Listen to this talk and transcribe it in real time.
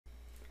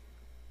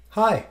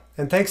Hi,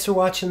 and thanks for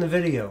watching the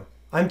video.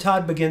 I'm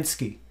Todd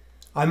Baginski.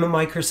 I'm a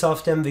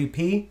Microsoft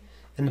MVP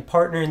and the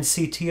partner and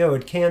CTO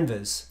at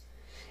Canvas.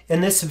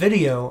 In this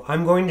video,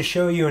 I'm going to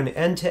show you an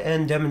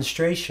end-to-end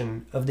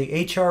demonstration of the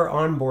HR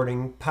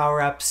Onboarding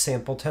PowerApps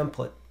sample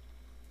template.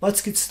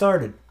 Let's get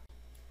started.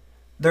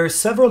 There are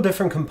several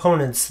different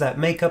components that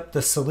make up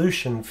the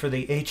solution for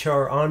the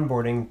HR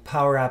Onboarding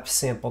PowerApps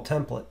sample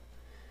template.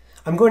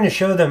 I'm going to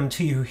show them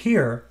to you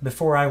here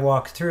before I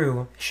walk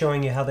through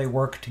showing you how they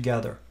work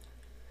together.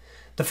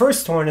 The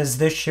first one is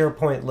this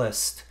SharePoint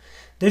list.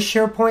 This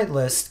SharePoint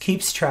list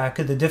keeps track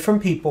of the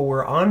different people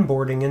we're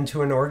onboarding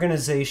into an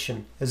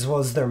organization, as well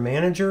as their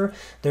manager,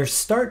 their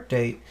start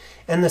date,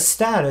 and the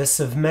status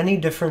of many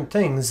different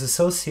things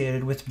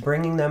associated with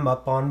bringing them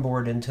up on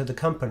board into the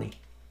company.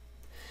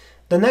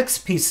 The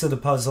next piece of the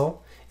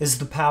puzzle is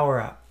the Power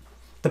App.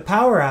 The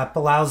Power App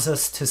allows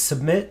us to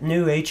submit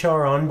new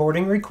HR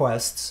onboarding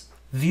requests,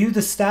 view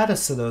the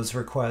status of those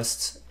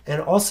requests, and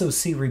also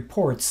see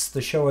reports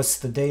that show us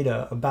the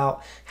data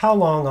about how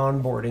long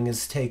onboarding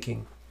is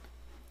taking.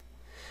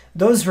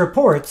 Those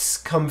reports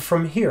come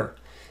from here,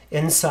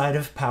 inside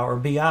of Power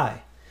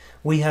BI.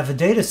 We have a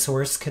data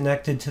source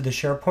connected to the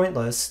SharePoint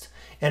list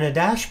and a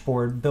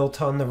dashboard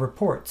built on the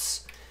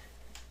reports.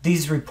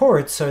 These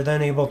reports are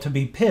then able to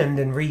be pinned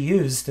and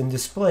reused and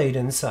displayed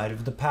inside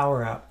of the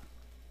Power App.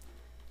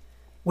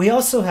 We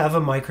also have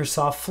a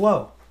Microsoft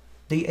Flow.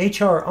 The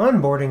HR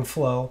onboarding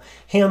flow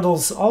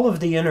handles all of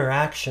the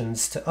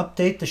interactions to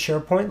update the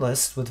SharePoint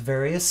list with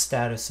various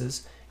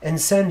statuses and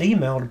send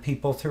email to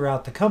people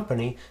throughout the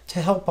company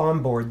to help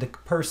onboard the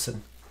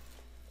person.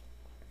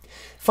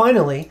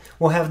 Finally,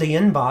 we'll have the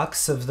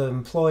inbox of the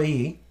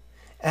employee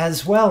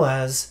as well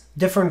as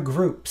different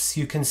groups.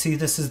 You can see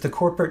this is the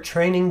corporate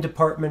training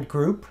department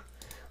group.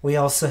 We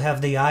also have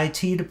the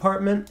IT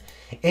department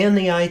and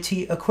the IT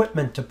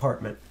equipment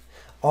department.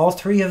 All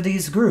three of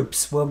these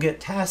groups will get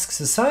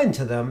tasks assigned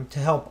to them to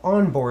help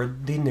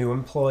onboard the new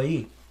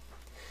employee.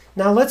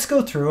 Now let's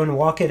go through and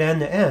walk it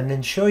end to end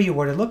and show you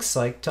what it looks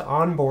like to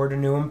onboard a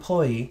new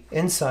employee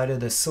inside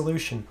of this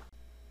solution.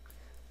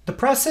 The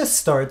process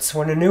starts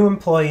when a new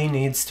employee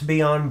needs to be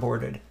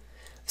onboarded.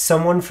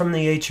 Someone from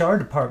the HR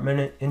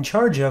department in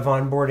charge of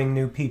onboarding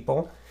new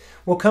people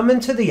will come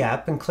into the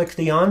app and click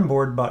the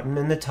onboard button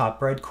in the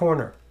top right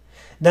corner.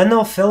 Then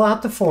they'll fill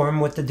out the form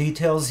with the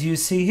details you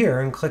see here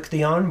and click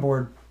the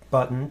onboard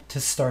button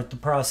to start the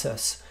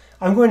process.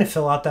 I'm going to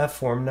fill out that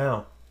form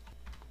now.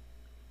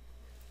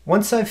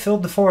 Once I've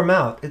filled the form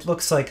out, it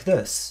looks like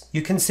this.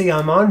 You can see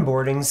I'm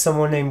onboarding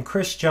someone named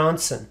Chris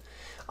Johnson.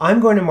 I'm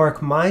going to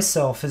mark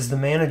myself as the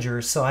manager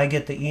so I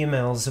get the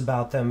emails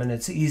about them and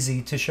it's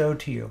easy to show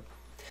to you.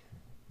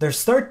 Their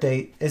start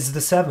date is the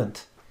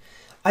 7th.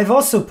 I've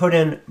also put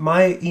in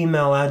my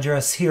email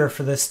address here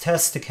for this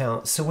test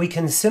account so we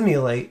can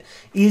simulate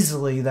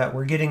easily that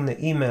we're getting the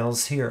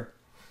emails here.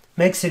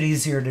 Makes it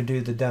easier to do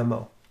the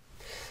demo.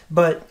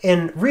 But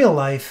in real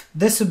life,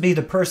 this would be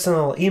the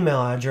personal email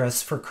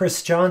address for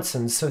Chris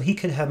Johnson so he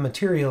could have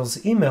materials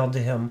emailed to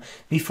him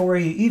before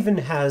he even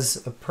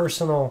has a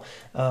personal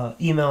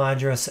email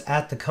address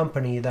at the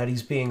company that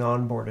he's being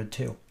onboarded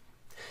to.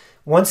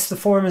 Once the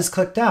form is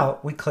clicked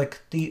out, we click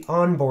the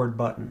onboard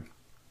button.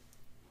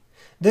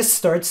 This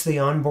starts the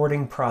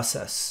onboarding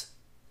process.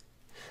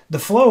 The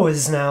flow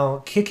is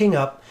now kicking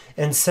up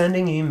and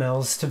sending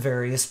emails to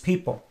various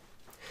people.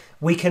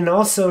 We can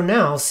also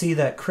now see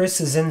that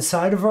Chris is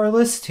inside of our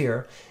list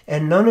here,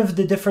 and none of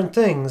the different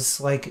things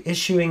like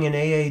issuing an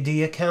AAD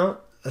account,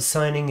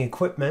 assigning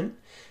equipment,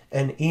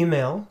 an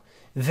email,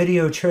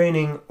 video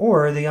training,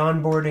 or the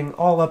onboarding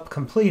all up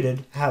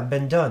completed have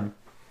been done.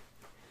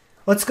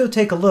 Let's go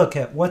take a look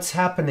at what's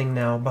happening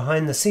now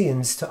behind the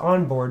scenes to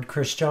onboard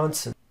Chris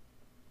Johnson.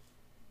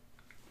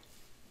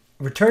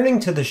 Returning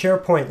to the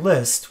SharePoint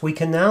list, we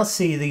can now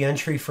see the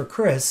entry for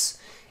Chris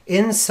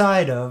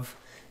inside of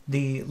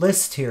the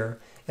list here,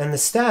 and the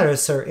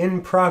status are in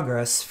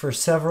progress for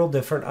several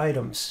different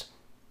items.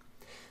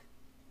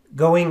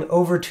 Going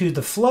over to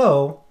the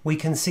flow, we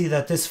can see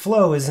that this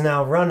flow is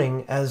now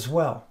running as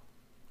well.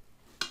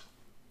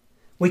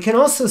 We can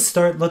also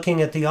start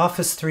looking at the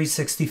Office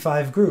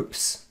 365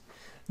 groups.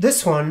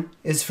 This one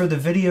is for the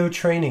video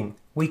training.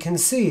 We can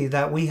see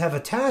that we have a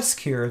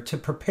task here to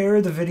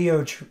prepare the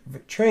video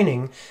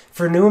training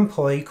for new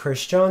employee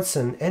Chris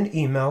Johnson and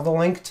email the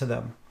link to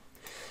them.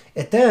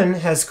 It then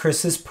has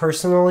Chris's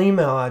personal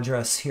email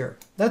address here.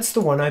 That's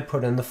the one I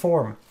put in the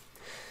form.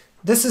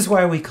 This is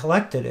why we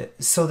collected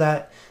it, so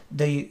that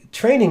the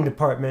training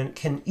department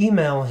can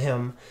email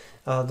him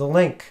the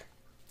link.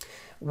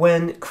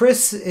 When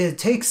Chris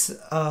takes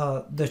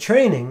the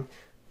training,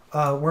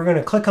 we're going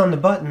to click on the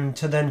button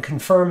to then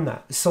confirm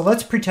that. So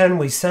let's pretend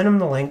we sent him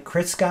the link,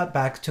 Chris got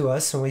back to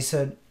us, and we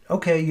said,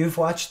 okay, you've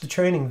watched the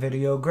training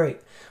video,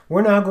 great.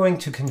 We're now going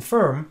to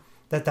confirm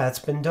that that's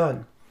been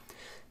done.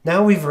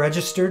 Now we've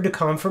registered to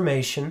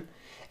confirmation,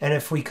 and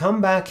if we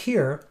come back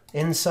here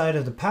inside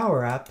of the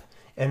Power App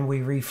and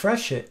we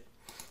refresh it,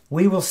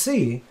 we will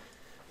see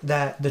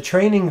that the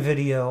training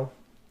video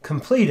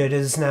completed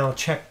is now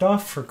checked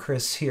off for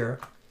Chris here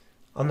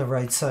on the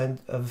right side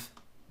of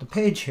the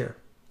page here.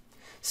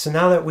 So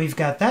now that we've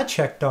got that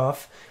checked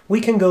off,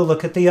 we can go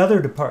look at the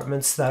other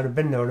departments that have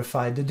been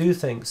notified to do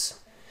things.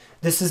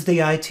 This is the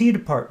IT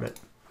department.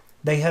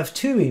 They have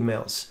 2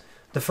 emails.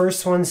 The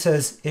first one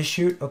says,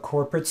 issue a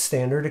corporate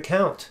standard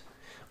account.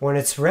 When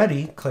it's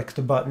ready, click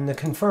the button to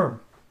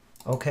confirm.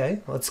 Okay,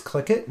 let's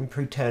click it and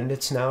pretend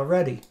it's now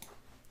ready.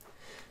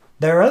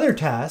 Their other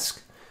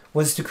task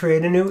was to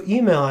create a new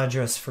email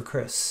address for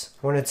Chris.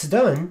 When it's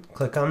done,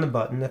 click on the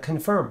button to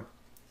confirm.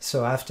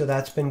 So after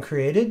that's been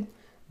created,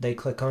 they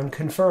click on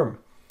confirm.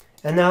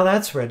 And now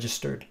that's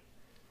registered.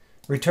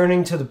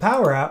 Returning to the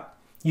Power App,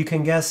 you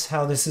can guess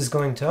how this is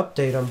going to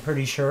update, I'm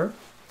pretty sure.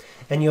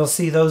 And you'll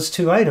see those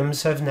 2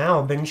 items have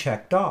now been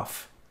checked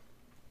off.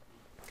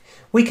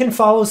 We can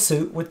follow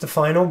suit with the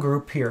final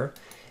group here,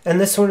 and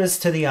this one is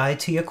to the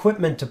IT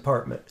equipment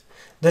department.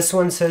 This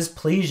one says,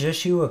 please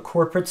issue a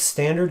corporate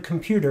standard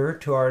computer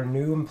to our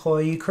new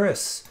employee,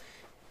 Chris.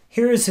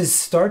 Here is his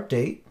start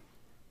date.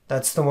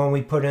 That's the one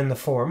we put in the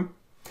form.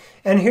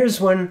 And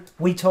here's when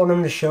we told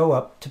him to show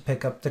up to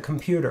pick up the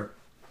computer.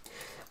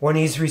 When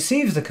he's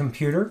received the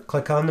computer,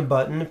 click on the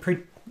button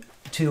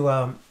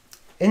to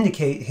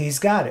indicate he's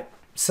got it.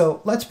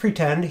 So let's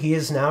pretend he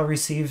has now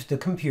received the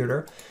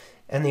computer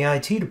and the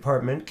IT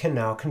department can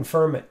now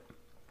confirm it.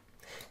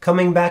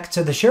 Coming back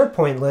to the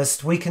SharePoint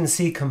list, we can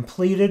see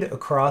completed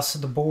across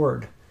the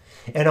board.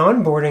 And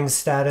onboarding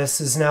status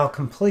is now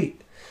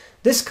complete.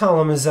 This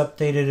column is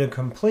updated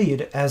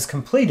as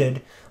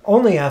completed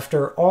only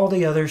after all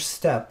the other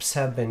steps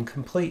have been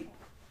complete.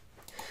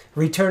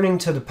 Returning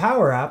to the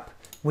Power App,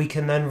 we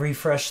can then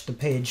refresh the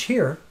page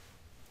here.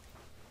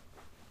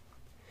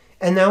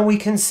 And now we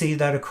can see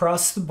that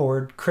across the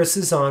board,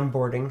 Chris's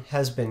onboarding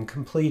has been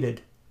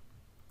completed.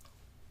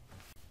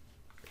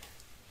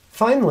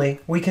 Finally,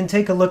 we can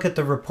take a look at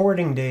the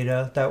reporting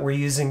data that we're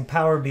using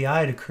Power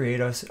BI to create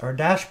our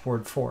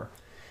dashboard for.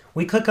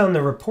 We click on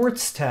the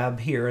Reports tab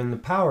here in the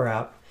Power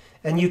App,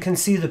 and you can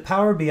see the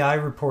Power BI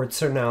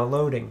reports are now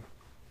loading.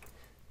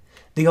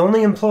 The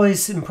only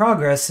employees in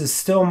progress is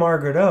still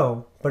Margaret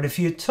O, but if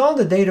you saw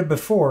the data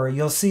before,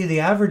 you'll see the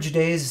average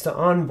days to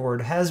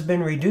onboard has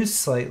been reduced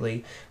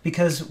slightly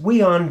because we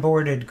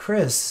onboarded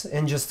Chris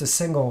in just a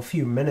single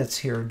few minutes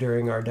here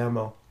during our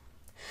demo.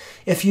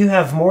 If you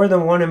have more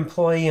than 1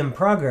 employee in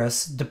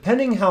progress,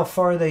 depending how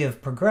far they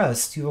have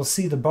progressed, you will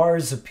see the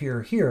bars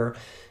appear here,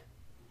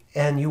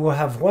 and you will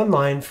have 1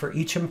 line for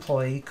each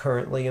employee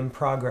currently in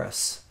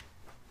progress.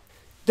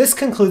 This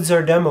concludes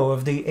our demo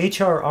of the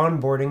HR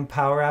Onboarding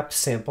PowerApps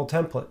sample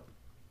template.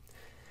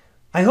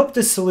 I hope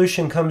this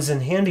solution comes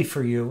in handy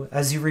for you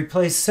as you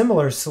replace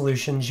similar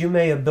solutions you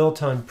may have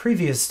built on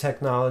previous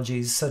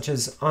technologies such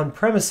as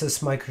on-premises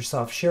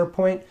Microsoft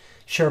SharePoint,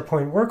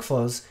 SharePoint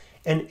Workflows,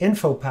 and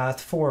InfoPath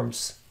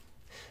forms.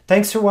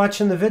 Thanks for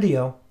watching the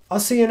video. I'll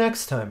see you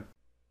next time.